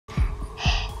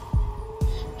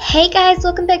Hey guys,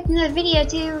 welcome back to another video.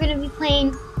 Today we're going to be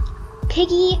playing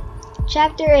Piggy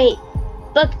Chapter 8,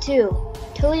 Book 2.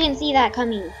 Totally didn't see that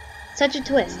coming. Such a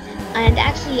twist. And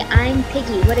actually, I'm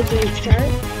Piggy. What a great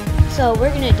start. So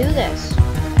we're going to do this.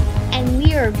 And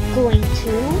we are going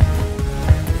to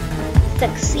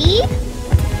succeed?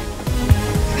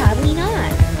 Probably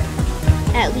not.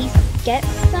 At least get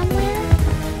somewhere?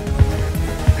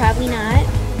 Probably not.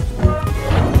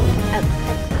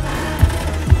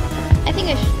 I think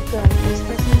I should go with this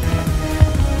person.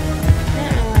 I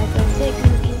don't know why, but it's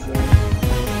kind of easier.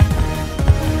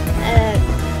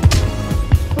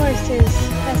 Of course, there's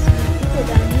some people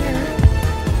down here.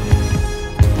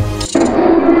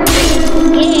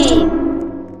 Yay!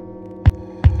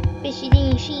 Bet you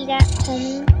didn't see that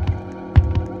coming.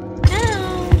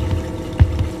 Ow!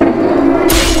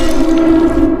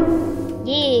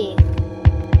 Yeah!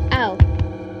 Ow.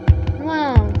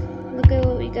 Wow, look at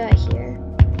what we got here.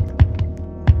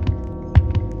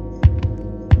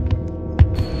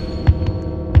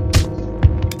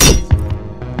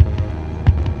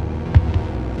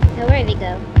 Where'd they go?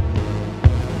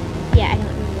 Yeah, I don't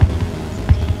know what it is.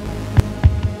 Okay.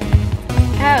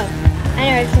 Oh, I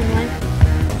know it's someone.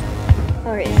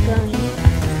 Or it's going.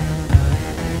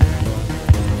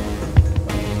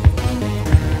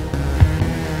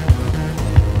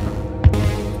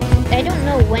 I don't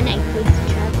know when I placed the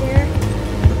trap there.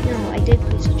 No, I did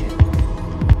place the trap.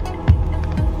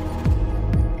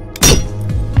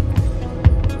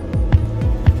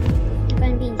 If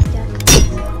I'm being stuck.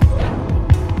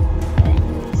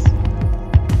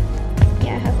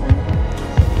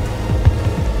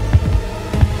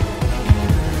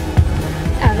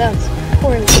 That was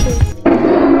poorly placed.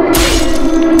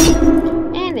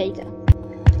 And there you go.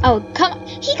 Oh, come on.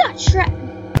 He got trapped.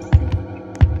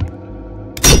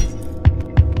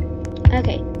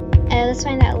 Okay. Let's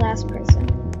find that last person.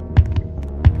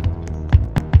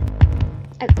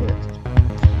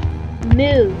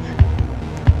 Move.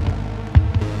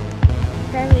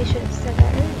 Probably should have said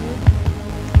that earlier.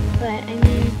 But, I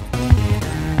mean,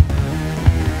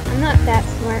 I'm not that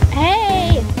smart.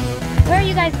 Hey! Where are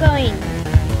you guys going?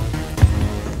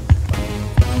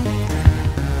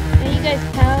 You guys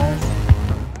pals?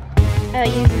 Oh,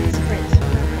 using this sprint.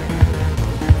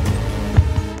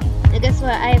 And guess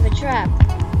what? I have a trap.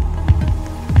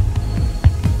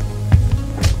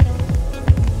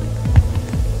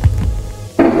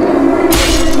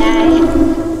 Die.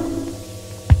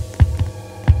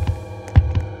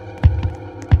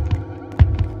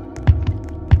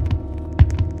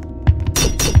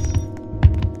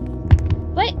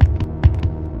 What?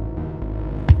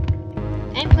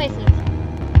 I'm placing.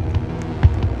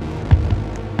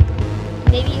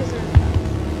 Maybe use one.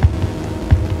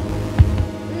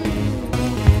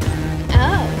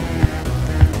 Oh.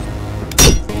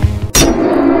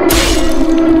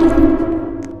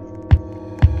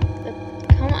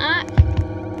 Come on.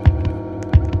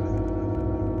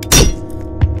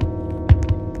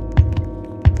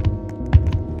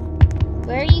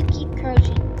 Where you keep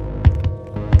crouching?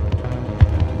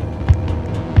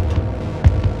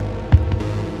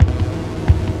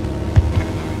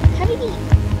 How did he?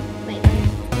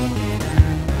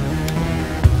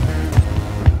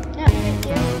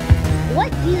 What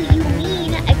do you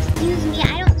mean? Excuse me,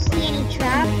 I don't see any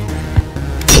trap.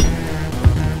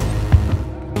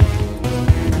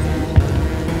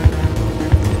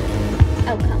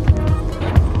 Oh, come on.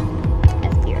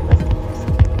 That's weird. Let's do this.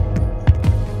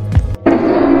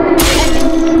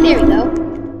 Okay, there we go.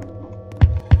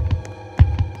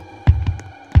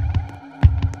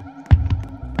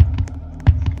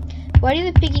 Why do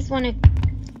the piggies want to...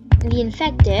 the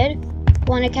infected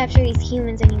want to capture these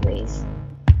humans anyways?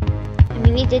 I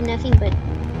mean, they did nothing but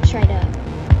try to...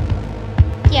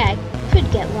 Yeah, I could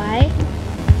get why.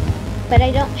 But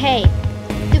I don't... Hey,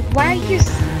 dude, why are your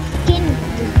skin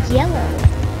yellow?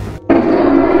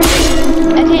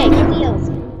 Okay, I killed the yellow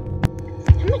skin.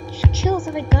 How much kills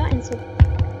have I gotten so...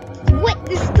 What?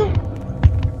 This is still...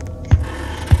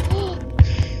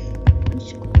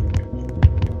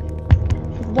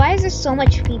 Why is there so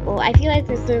much people? I feel like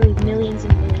there's literally millions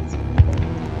and millions of people.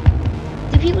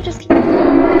 Do people just keep...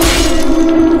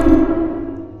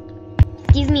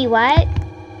 Excuse me, what?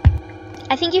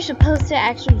 I think you're supposed to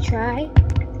actually try.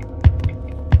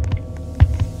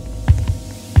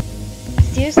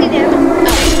 Seriously, there? Oh.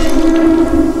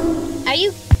 Are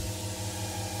you?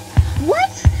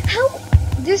 What? How?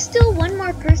 There's still one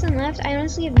more person left. I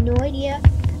honestly have no idea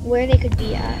where they could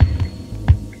be at.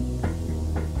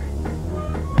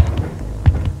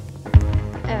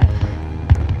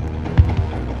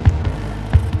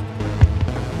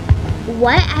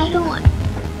 What? I don't...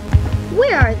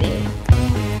 Where are they?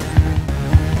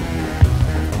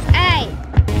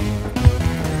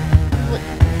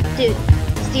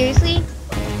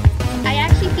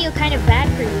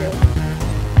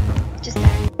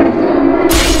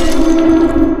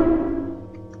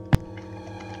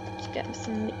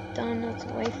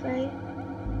 right?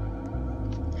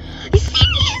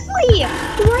 Seriously!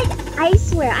 What? I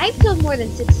swear, I've killed more than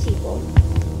 6 people.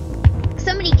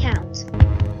 Somebody count.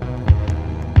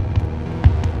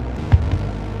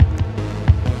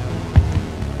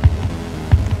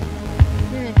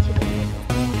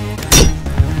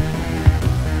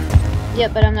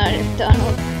 Yep, but I'm not at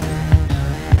McDonald's.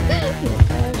 Oh my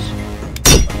gosh.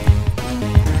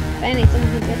 Finally,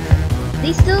 someone who gets it.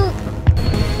 They still.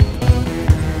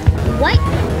 What?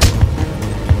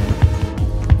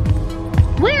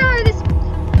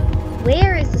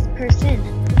 Where is this person?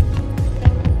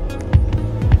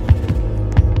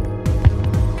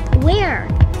 Where?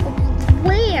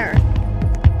 Where?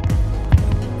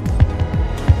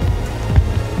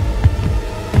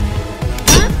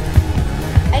 Huh?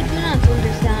 I do not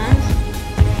understand.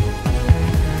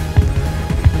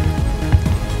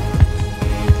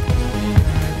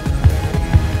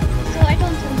 So I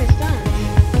don't understand.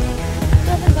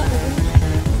 Still haven't gotten a room.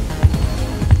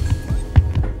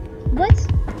 What?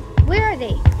 Where are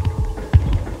they?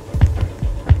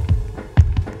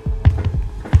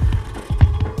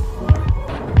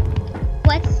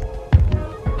 What?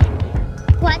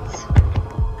 What?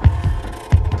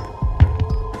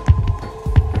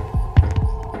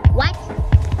 What?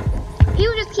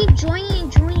 People just keep joining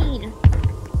and joining.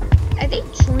 Are they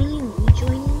joining,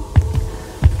 rejoining?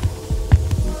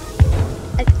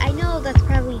 I know that's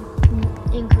probably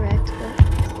incorrect, but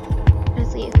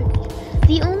honestly it could be.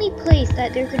 The only place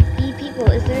that there could be people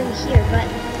is literally here, but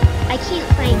I can't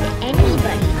find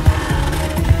anybody.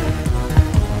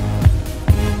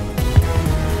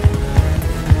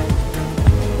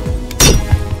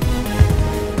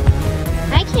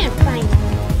 I can't find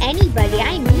anybody,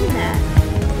 I mean that.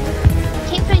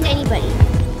 Can't find anybody.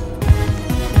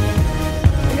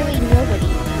 Literally nobody.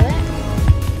 What?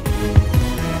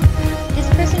 This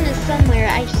person is somewhere,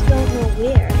 I just don't know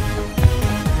where.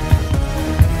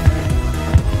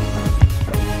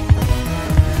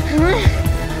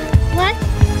 What?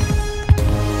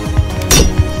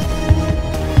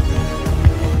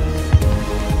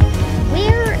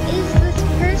 Where is this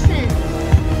person?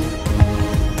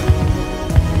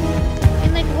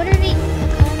 And like, what are they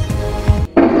called?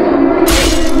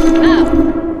 Oh,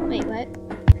 wait, what?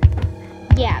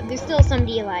 Yeah, there's still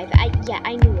somebody alive. Yeah,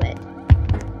 I knew it.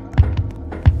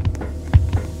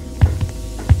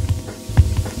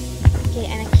 Okay,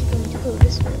 I'm actually going to go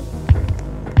this way.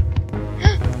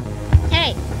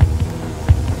 Hey!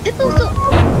 Hippo,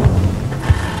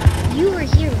 you were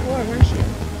here before, weren't you?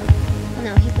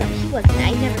 No, he wasn't.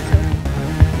 I never killed him.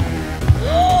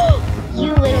 You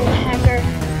little hacker.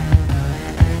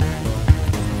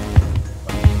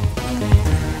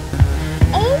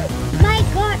 Oh my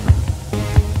god!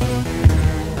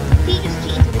 He just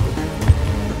cheated.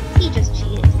 He just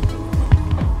cheated.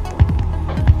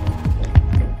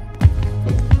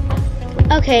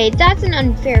 Okay, that's an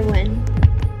unfair win.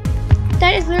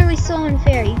 That is literally so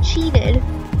unfair. You cheated.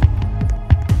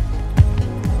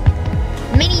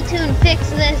 Minitoon, fix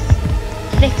this.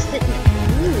 Fix it.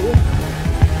 Ooh.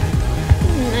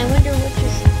 I wonder what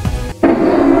just.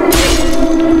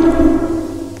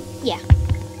 Yeah.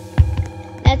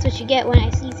 That's what you get when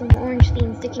I see some orange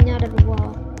things sticking out of the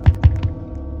wall.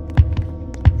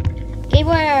 Okay,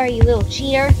 where are you, little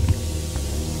cheater?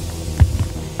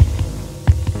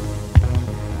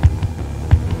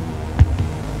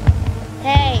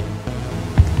 Hey!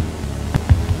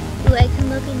 Ooh, I can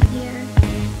look in here.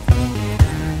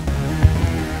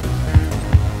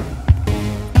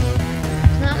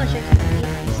 There's not much I can see.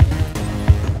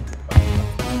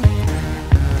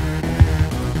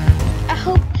 I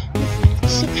hope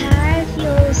this Shitar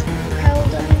feels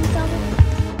proud of himself.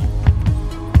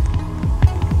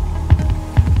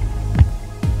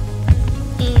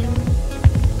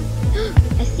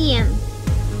 I see him.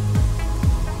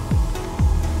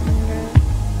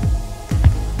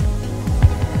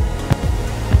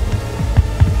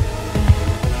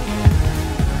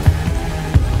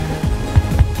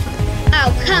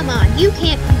 Oh, come on, you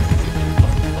can't be.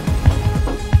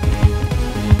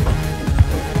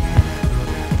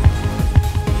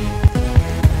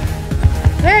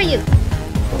 Where are you?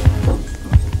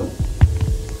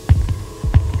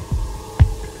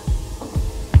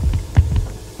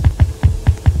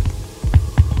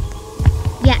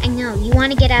 Yeah, I know. You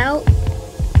want to get out?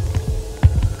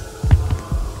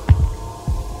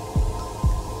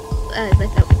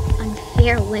 With an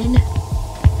unfair win.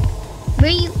 Where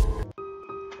are you?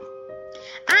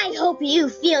 I hope you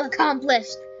feel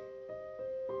accomplished.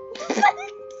 12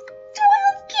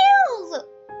 kills!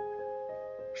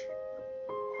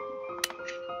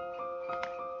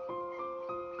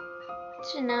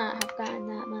 Should not have gotten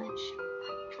that much.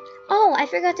 Oh, I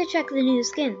forgot to check the new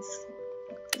skins.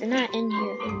 They're not in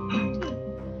here.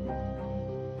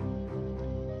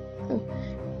 Oh.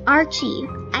 Archie.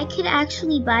 I could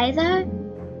actually buy that.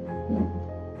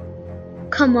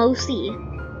 Kamosi.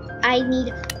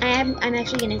 I'm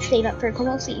actually gonna save up for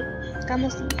Kamosi.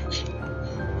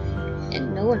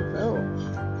 And no one will.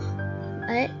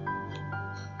 What?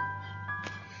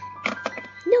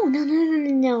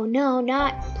 No,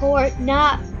 not port,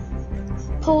 not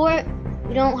port.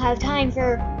 We don't have time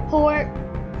for port.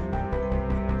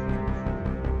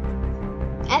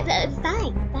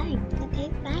 Fine, okay,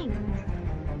 fine.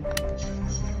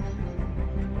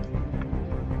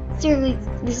 Seriously,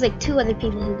 there's like 2 other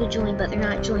people who could join, but they're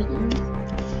not joining.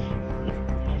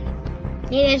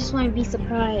 Maybe I just want to be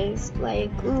surprised,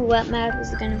 like, ooh, what map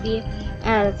is it gonna be?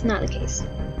 That's not the case.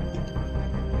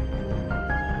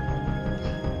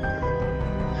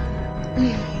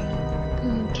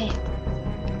 Okay.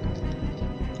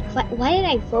 Why did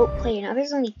I vote play? Now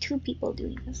there's only 2 people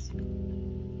doing this.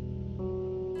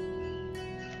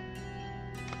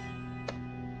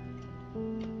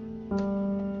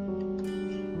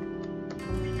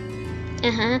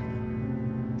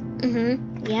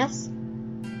 Yes.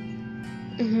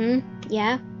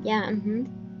 Yeah,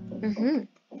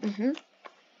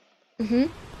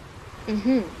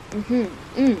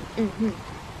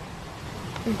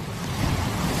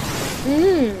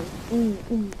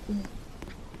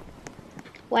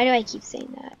 Why do I keep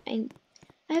saying that?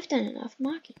 I've done enough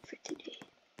mocking for today.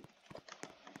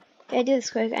 Okay, I do this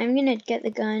quick. I'm gonna get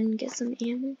the gun, get some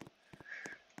ammo.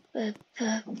 If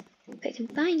I can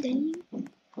find any.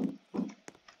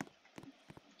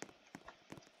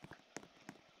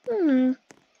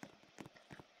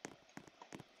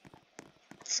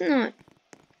 It's not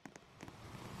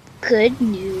good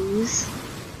news.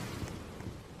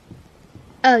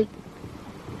 Oh.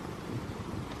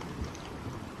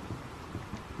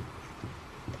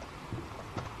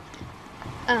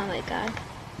 Oh my god.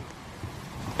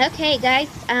 Okay, guys,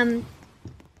 I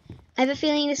have a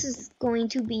feeling this is going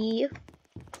to be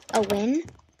a win.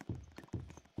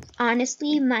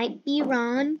 Honestly, might be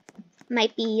wrong,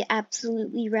 might be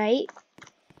absolutely right.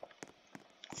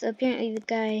 So apparently the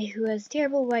guy who has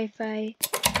terrible Wi-Fi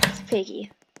is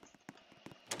Piggy.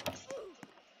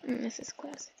 This is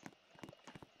classic.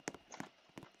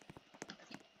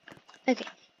 Okay,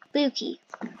 blue key.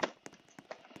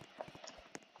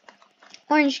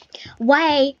 Orange.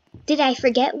 Why did I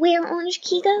forget where orange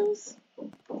key goes?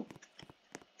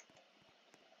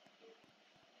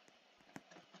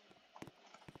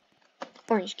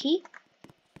 Orange key.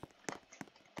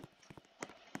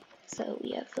 So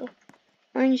we have the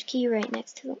orange key right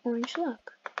next to the orange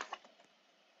lock.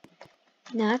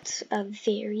 Not a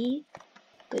very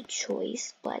good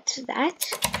choice, but that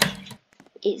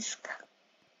is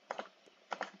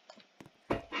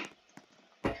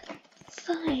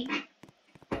fine.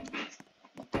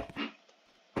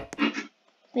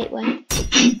 Wait, what?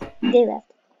 They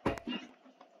left.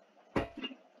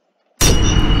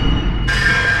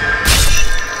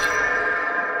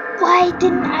 Why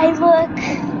didn't I look?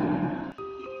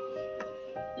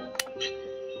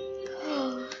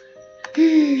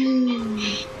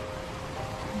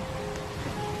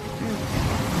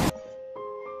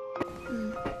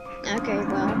 Okay,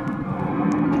 well.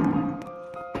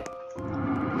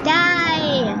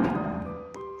 Die!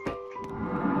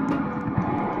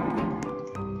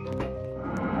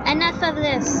 Enough of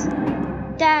this.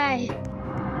 Die.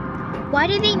 Why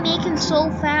did they make him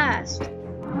so fast?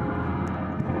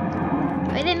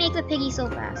 Why did they make the piggy so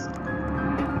fast?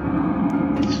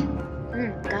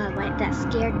 God, why that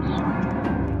scared me.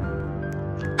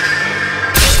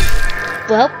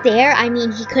 Well, there, I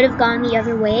mean, he could have gone the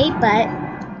other way, but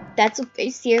that's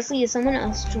seriously, is someone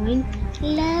else join?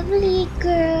 Lovely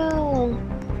girl.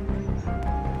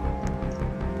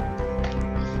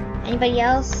 Anybody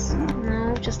else?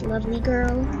 No, just lovely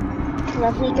girl.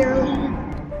 Lovely girly.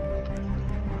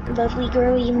 Lovely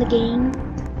girly in the game.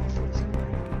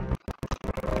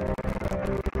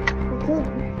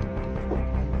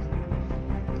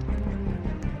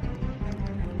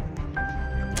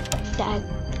 That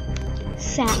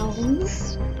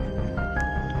sounds.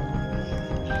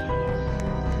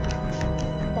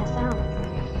 That sound.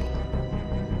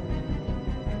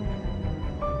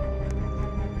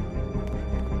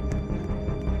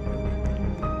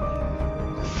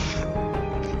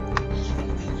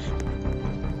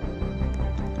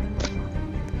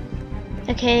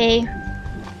 Okay.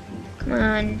 Come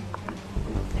on.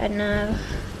 Had enough.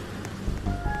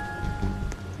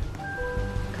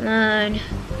 Come on.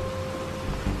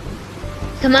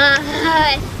 Come on!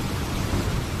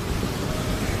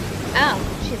 Oh,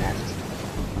 she left.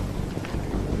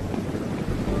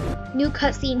 New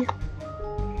cutscene.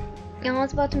 I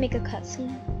was about to make a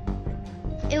cutscene.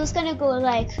 It was gonna go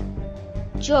like,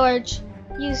 George,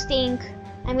 you stink.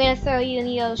 I'm gonna throw you in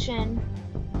the ocean.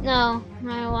 No,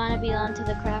 I don't wanna belong to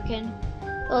the Kraken.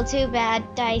 Well, too bad.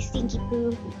 Die, stinky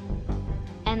poo.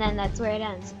 And then that's where it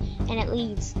ends. And it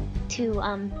leads to,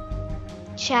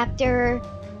 chapter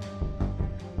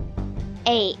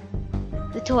 8.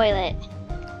 The toilet.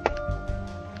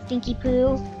 Stinky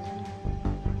poo.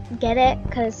 Get it?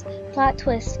 Because, plot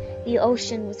twist, the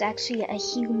ocean was actually a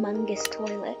humongous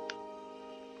toilet.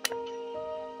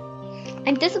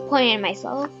 I'm disappointed in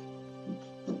myself.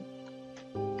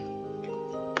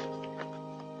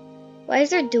 Why is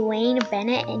there Dwayne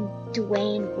Bennett and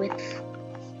Dwayne with?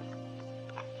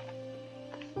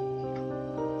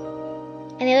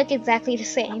 And they look exactly the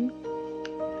same.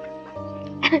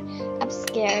 I'm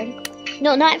scared.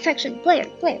 No, not infection. Player.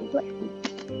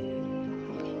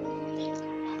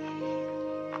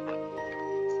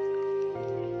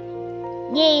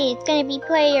 Yay, it's gonna be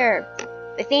player.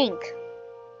 I think.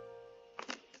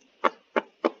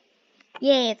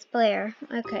 Yay, it's player.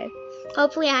 Okay.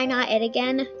 Hopefully I'm not it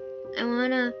again. I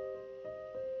wanna...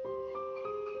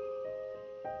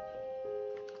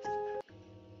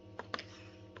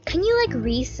 Can you like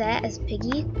reset as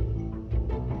Piggy?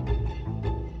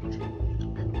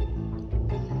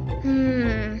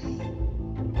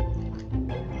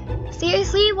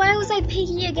 Seriously? Why was I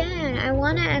Piggy again? I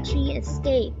wanna actually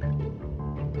escape.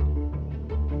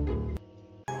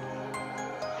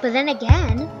 But then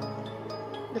again,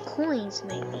 the coins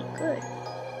might be good.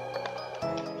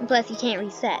 And plus you can't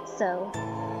reset, so...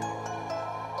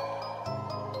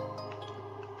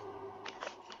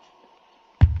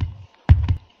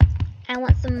 I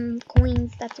want some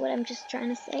coins, that's what I'm just trying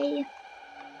to say.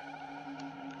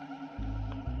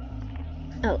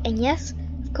 Oh, and yes,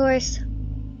 of course,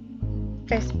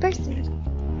 first person.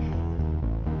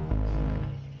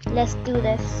 Let's do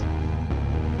this.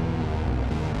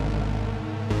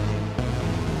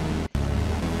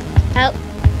 Oh,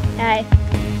 hi.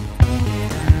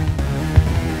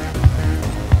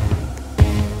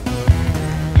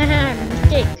 Haha,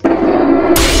 mistake.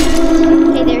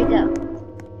 Okay, there we go.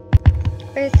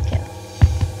 First kill.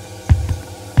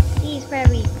 He's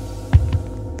probably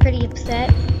pretty upset.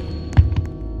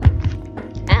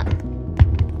 Ow.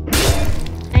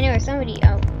 I know where somebody.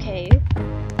 Okay.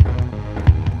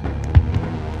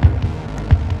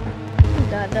 Oh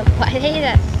god, why did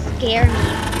that scare me?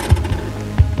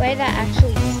 Why did that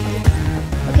actually scare me?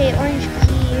 Okay, orange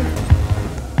key.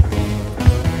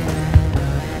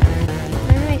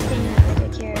 Why am I saying that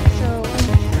like here? So,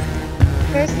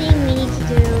 first thing we need to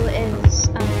do is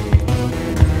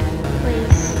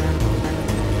place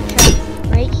trap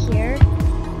right here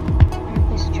and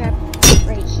place trap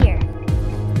right here.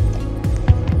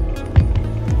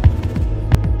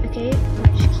 Okay,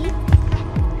 orange key.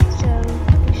 So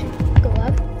we should go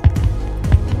up.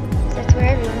 So that's where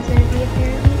everyone's gonna be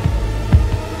apparently.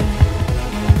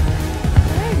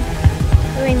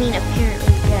 What do I mean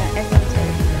apparently? Yeah, everyone's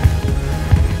gonna be there.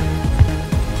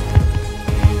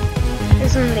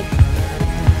 There's one like.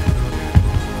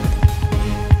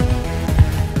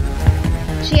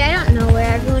 Gee, I don't know where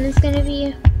everyone is gonna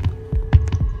be.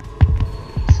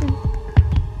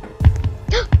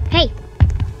 Hey!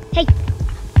 Hey!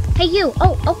 Hey you!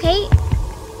 Oh, okay!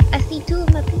 I see two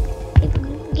of my people.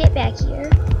 Get back here.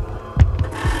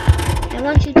 I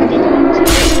want you to get back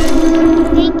here.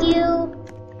 Thank you!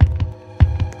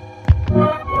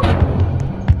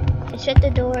 I shut the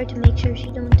door to make sure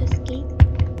she don't escape.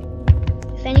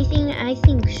 If anything, I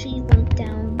think she went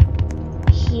down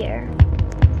here.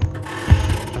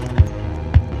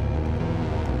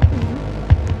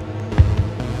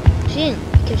 She didn't,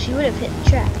 because she would have hit the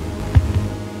trap.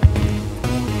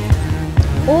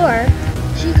 Or,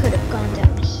 she could have gone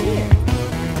down here.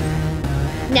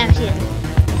 No, she didn't.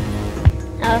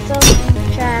 Also,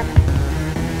 trap.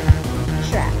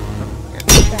 Trap. No,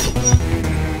 traps.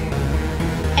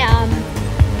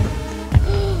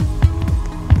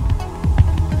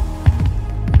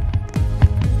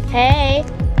 Hey!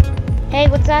 Hey,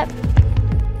 what's up?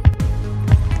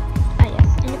 Ah, yes,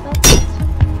 and about that.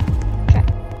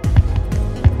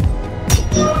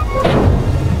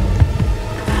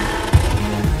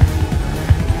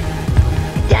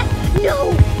 Trap. No!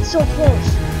 So close.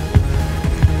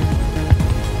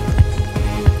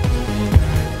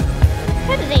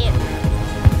 How did they...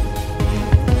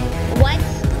 What?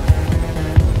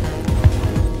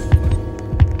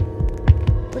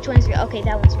 Which one's real? Okay,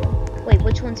 that one's real. Wait,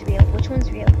 which one's real? Which one's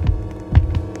real?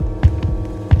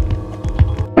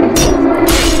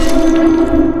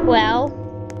 Well,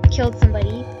 killed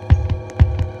somebody.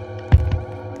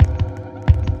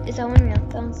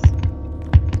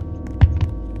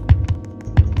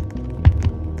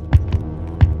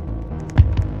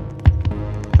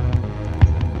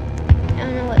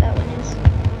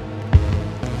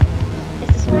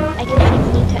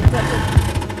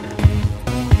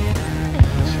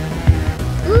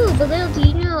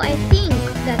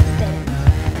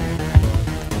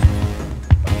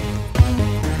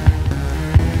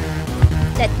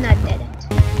 That's not dead end.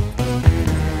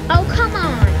 Oh, come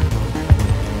on!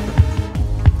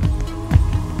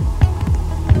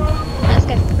 This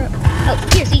guy's pro. Oh,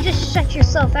 here, so you just shut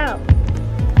yourself out.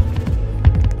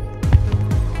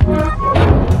 Oh,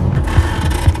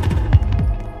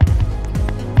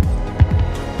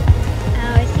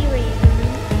 I see where you're going.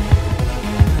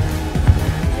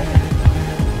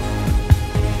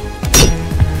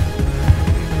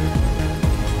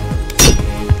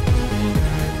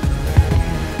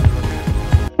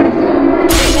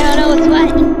 I don't know what's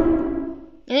what.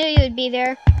 I knew you would be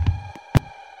there.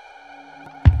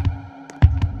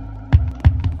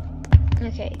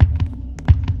 Okay.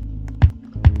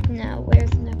 Now, where's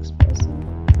the next person?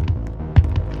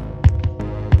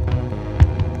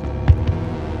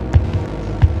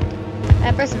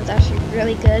 That person's actually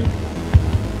really good.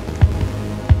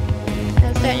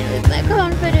 I'm starting to lose my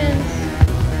confidence.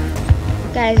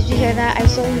 Guys, did you hear that? I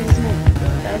sold him some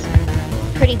guys.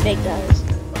 Pretty big guys.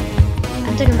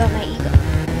 I'm talking about my ego.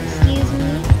 Excuse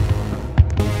me?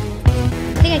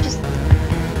 I think I just...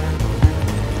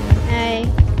 Hey.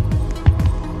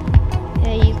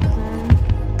 Hey, you clone.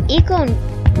 Econ...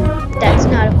 That's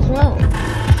not a clone.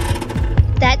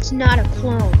 That's not a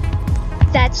clone.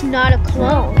 That's not a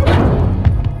clone.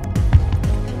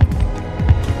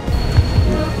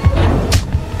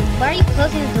 Why are you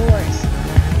closing the doors?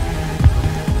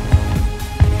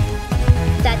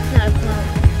 That's not a clone.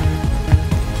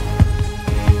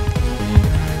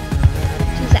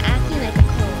 She's acting like a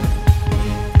clone.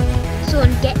 So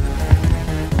get...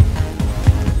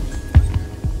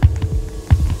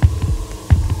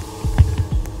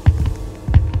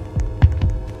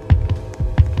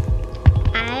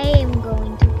 I am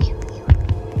going to kill you.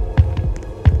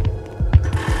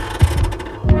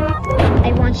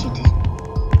 I want you to...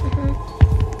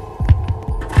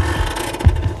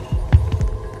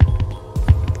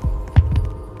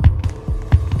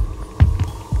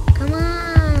 Come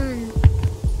on.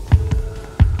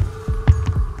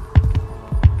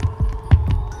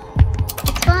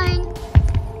 It's fine.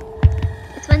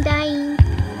 It's fun dying.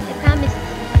 I promise.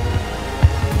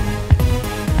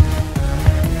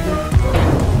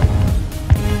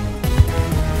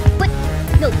 What?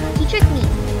 No, he tricked me.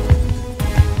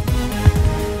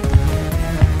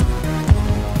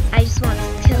 I just want to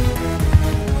kill him.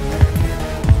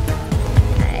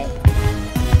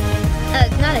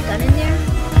 It's not a gun in there?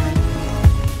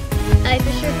 I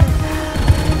for sure can.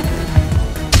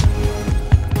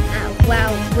 Oh,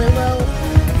 wow, Willow.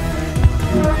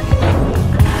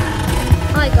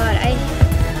 Oh my god,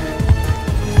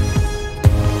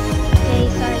 Okay,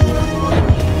 sorry.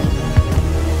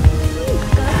 Oh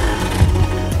god.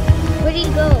 Where did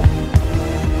he go?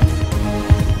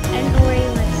 I don't know where he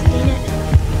went. Dang it.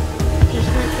 Okay, he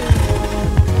went through.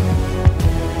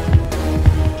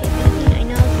 Okay, thinking I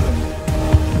know.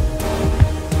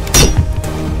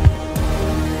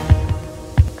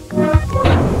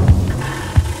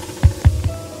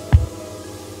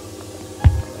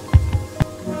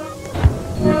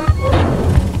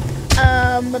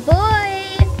 My boy!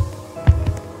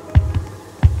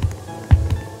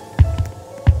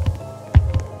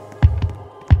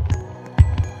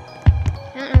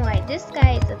 I don't know why this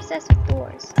guy is obsessed with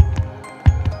doors.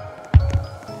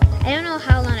 I don't know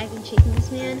how long I've been chasing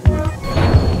this man.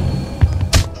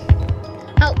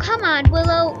 Oh, come on,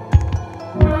 Willow!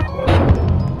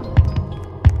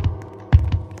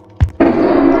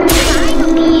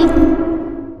 Finally!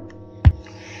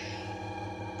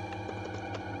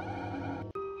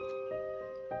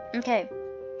 Okay.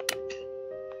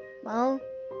 Well,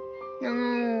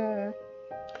 no.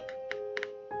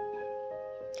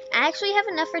 I actually have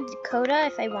enough for Dakota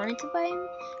if I wanted to buy him,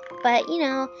 but you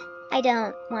know, I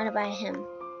don't want to buy him.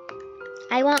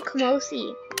 I want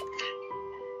Kamosi.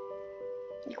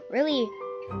 I really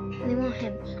want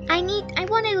him. I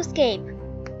want to escape.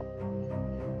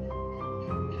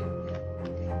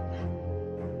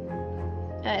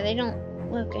 They don't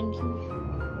look anything.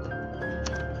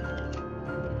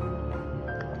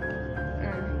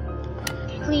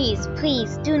 Please,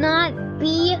 please, do not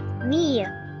be me.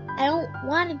 I don't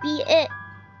want to be it.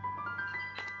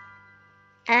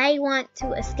 I want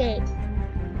to escape.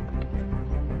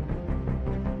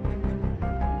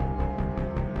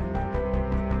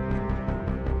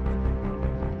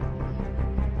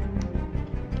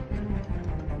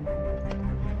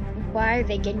 Why are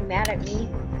they getting mad at me?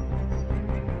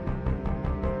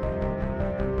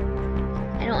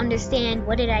 I don't understand.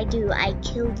 What did I do? I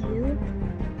killed you?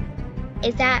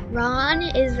 Is that wrong?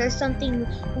 Is there something...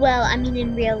 Well, I mean,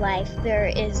 in real life, there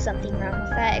is something wrong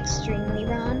with that. Extremely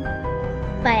wrong.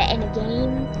 But in a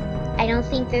game, I don't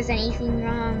think there's anything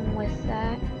wrong with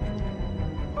that.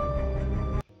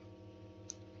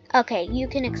 Okay, you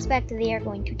can expect they are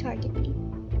going to target me.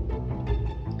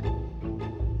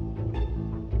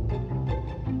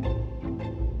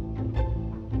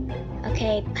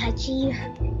 Okay, Pudgy.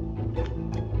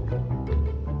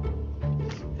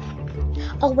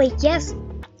 Oh wait, yes!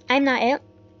 I'm not it.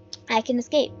 I can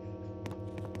escape.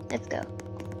 Let's go.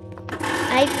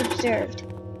 I've observed.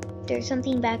 There's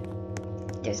something back.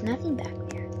 There's nothing back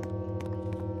there.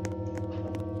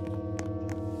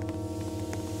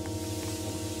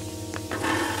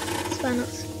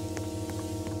 Funnels.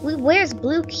 Where's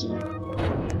Blue Key?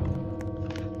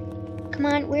 Come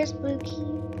on, where's Blue Key?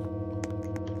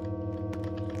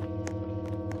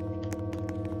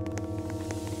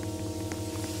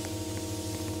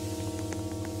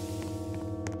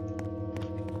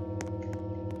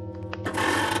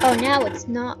 Oh, now it's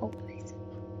not always.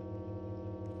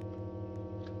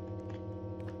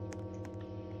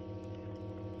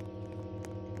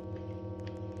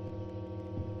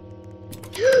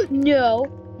 No.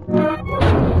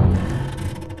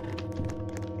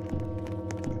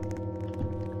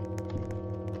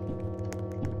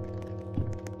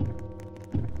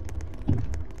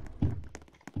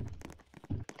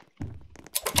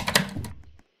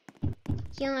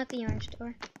 You unlock the orange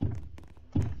door.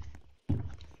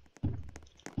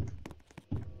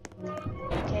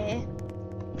 Okay.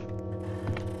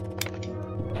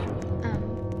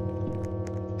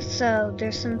 So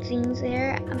there's some things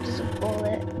there. I'm just a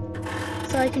bullet.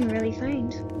 So I can really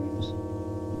find. I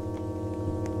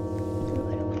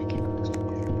don't want to get close to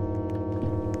her.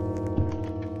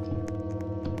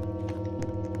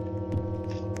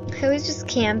 I always just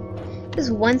camp.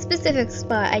 There's one specific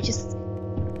spot I just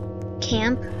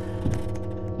camp.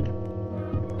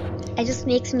 It just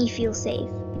makes me feel safe.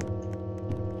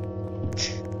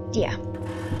 Yeah.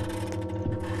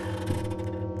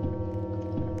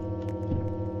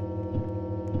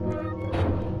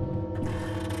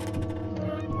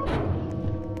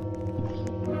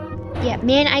 Yeah,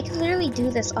 man, I could literally do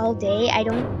this all day. I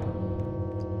don't...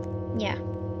 Yeah.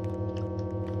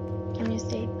 I'm gonna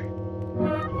stay.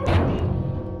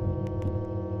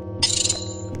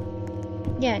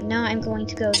 Yeah, now I'm going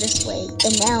to go this way.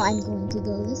 And now I'm going to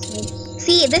go this way.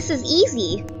 See, this is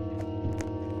easy.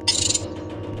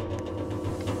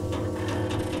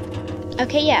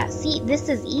 Okay, yeah, see, this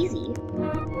is easy.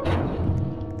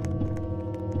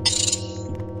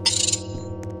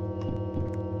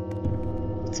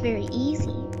 It's very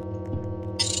easy.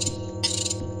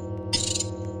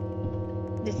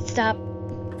 Just stop.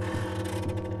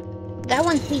 That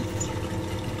one leaked.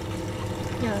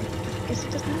 No, I guess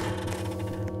it doesn't.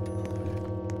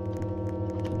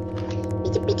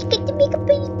 Make a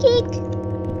pancake.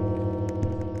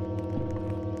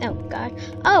 Oh god.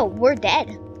 Oh, we're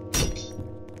dead.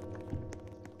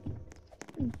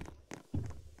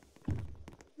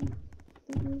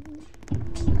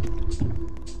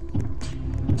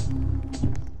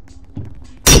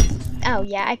 Oh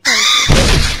yeah, I probably should.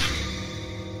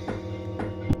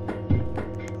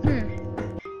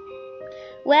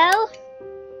 Well,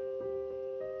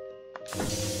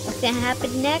 what's gonna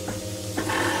happen next?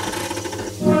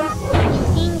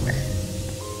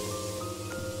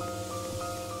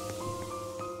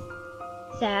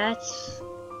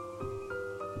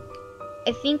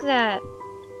 I think that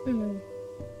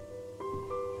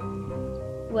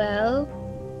well,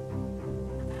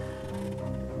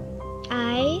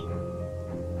 I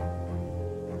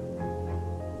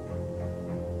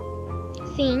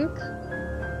think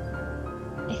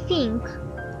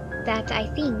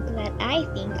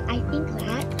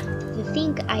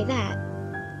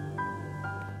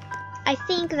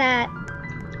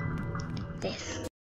this.